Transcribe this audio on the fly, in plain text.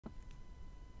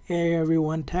Hey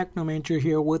everyone, Technomentary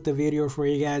here with the video for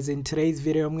you guys. In today's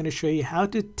video, I'm going to show you how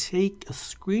to take a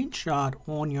screenshot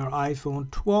on your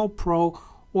iPhone 12 Pro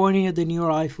or any of the newer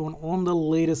iPhone on the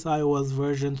latest iOS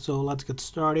version. So let's get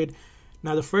started.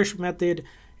 Now the first method,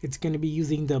 it's going to be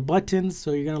using the buttons.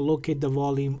 So you're going to locate the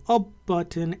volume up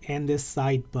button and this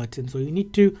side button. So you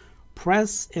need to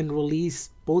press and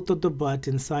release both of the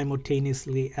buttons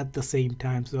simultaneously at the same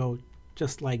time. So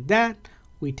just like that,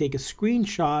 we take a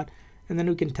screenshot. And then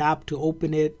we can tap to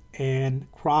open it and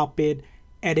crop it,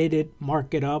 edit it,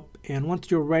 mark it up. And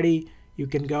once you're ready, you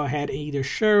can go ahead and either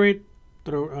share it,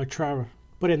 put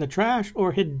it in the trash,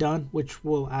 or hit done, which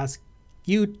will ask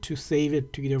you to save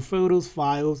it to either photos,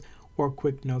 files, or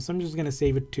quick notes. I'm just going to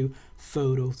save it to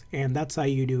photos, and that's how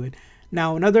you do it.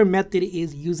 Now, another method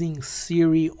is using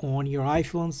Siri on your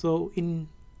iPhone. So in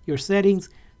your settings,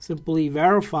 simply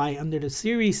verify under the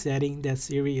Siri setting that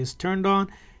Siri is turned on.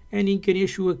 And you can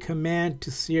issue a command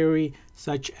to Siri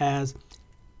such as,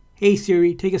 "Hey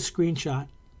Siri, take a screenshot."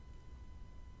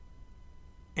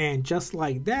 And just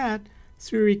like that,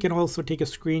 Siri can also take a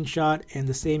screenshot, and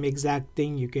the same exact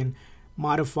thing, you can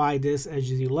modify this as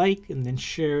you like and then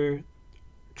share,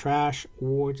 trash,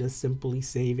 or just simply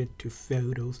save it to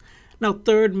photos. Now,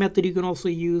 third method you can also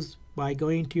use by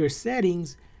going to your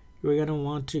settings. You're going to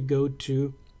want to go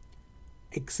to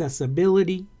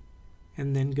accessibility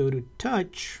and then go to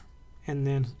touch and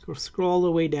then scroll all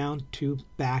the way down to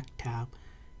back tab,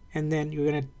 and then you're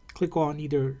going to click on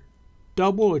either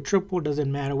double or triple,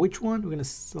 doesn't matter which one. We're going to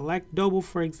select double,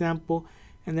 for example,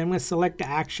 and then I'm going to select the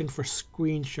action for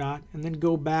screenshot and then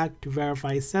go back to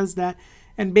verify it says that.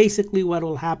 And basically what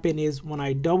will happen is when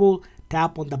I double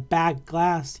tap on the back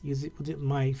glass using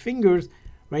my fingers,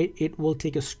 right, it will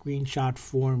take a screenshot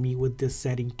for me with this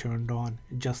setting turned on,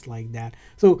 just like that.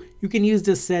 So you can use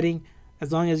this setting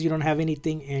as long as you don't have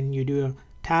anything and you do a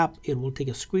tap, it will take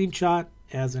a screenshot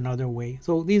as another way.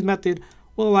 So these methods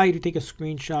will allow you to take a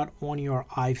screenshot on your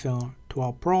iPhone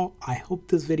 12 Pro. I hope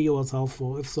this video was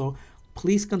helpful. If so,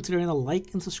 please consider the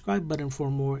like and subscribe button for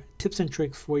more tips and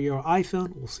tricks for your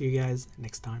iPhone. We'll see you guys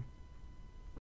next time.